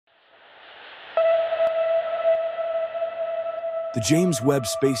The James Webb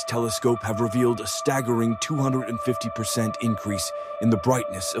Space Telescope have revealed a staggering 250% increase in the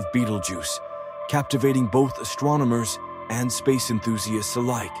brightness of Betelgeuse, captivating both astronomers and space enthusiasts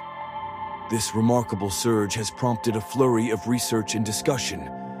alike. This remarkable surge has prompted a flurry of research and discussion,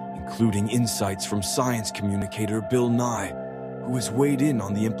 including insights from science communicator Bill Nye, who has weighed in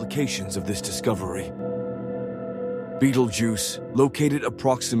on the implications of this discovery. Betelgeuse, located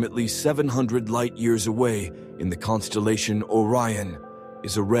approximately 700 light-years away in the constellation Orion,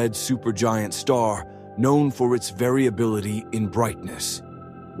 is a red supergiant star known for its variability in brightness.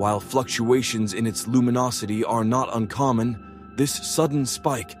 While fluctuations in its luminosity are not uncommon, this sudden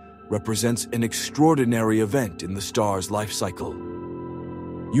spike represents an extraordinary event in the star's life cycle.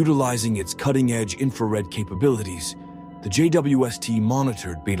 Utilizing its cutting-edge infrared capabilities, the JWST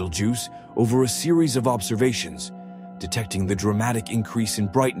monitored Betelgeuse over a series of observations, detecting the dramatic increase in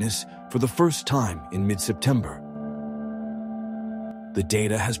brightness for the first time in mid-September. The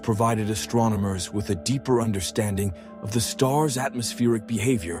data has provided astronomers with a deeper understanding of the star's atmospheric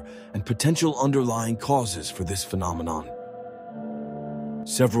behavior and potential underlying causes for this phenomenon.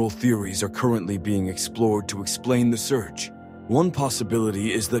 Several theories are currently being explored to explain the surge. One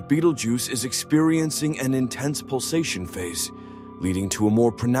possibility is that Betelgeuse is experiencing an intense pulsation phase, leading to a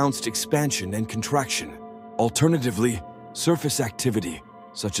more pronounced expansion and contraction. Alternatively, surface activity,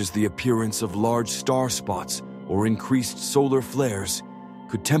 such as the appearance of large star spots or increased solar flares,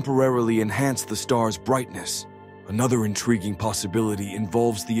 could temporarily enhance the star's brightness. Another intriguing possibility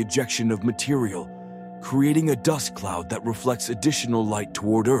involves the ejection of material, creating a dust cloud that reflects additional light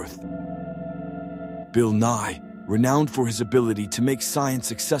toward Earth. Bill Nye, renowned for his ability to make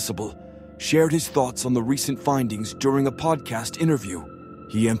science accessible, shared his thoughts on the recent findings during a podcast interview.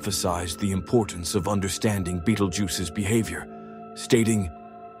 He emphasized the importance of understanding Betelgeuse's behavior, stating,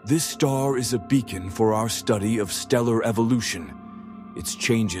 "This star is a beacon for our study of stellar evolution. Its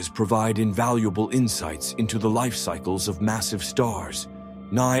changes provide invaluable insights into the life cycles of massive stars."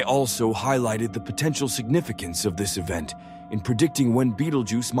 Nye also highlighted the potential significance of this event in predicting when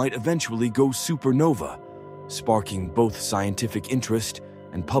Betelgeuse might eventually go supernova, sparking both scientific interest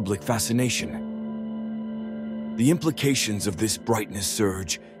and public fascination. The implications of this brightness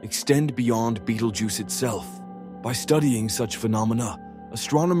surge extend beyond Betelgeuse itself. By studying such phenomena,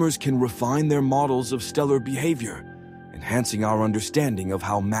 astronomers can refine their models of stellar behavior, enhancing our understanding of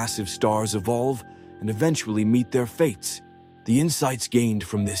how massive stars evolve and eventually meet their fates. The insights gained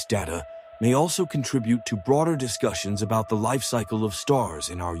from this data may also contribute to broader discussions about the life cycle of stars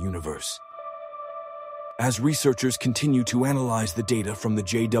in our universe. As researchers continue to analyze the data from the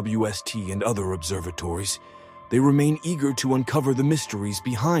JWST and other observatories, they remain eager to uncover the mysteries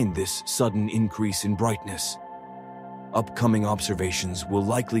behind this sudden increase in brightness. Upcoming observations will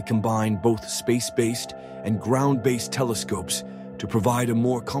likely combine both space-based and ground-based telescopes to provide a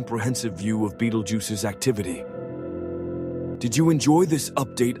more comprehensive view of Betelgeuse's activity. Did you enjoy this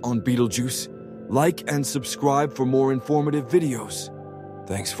update on Betelgeuse? Like and subscribe for more informative videos.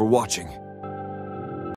 Thanks for watching.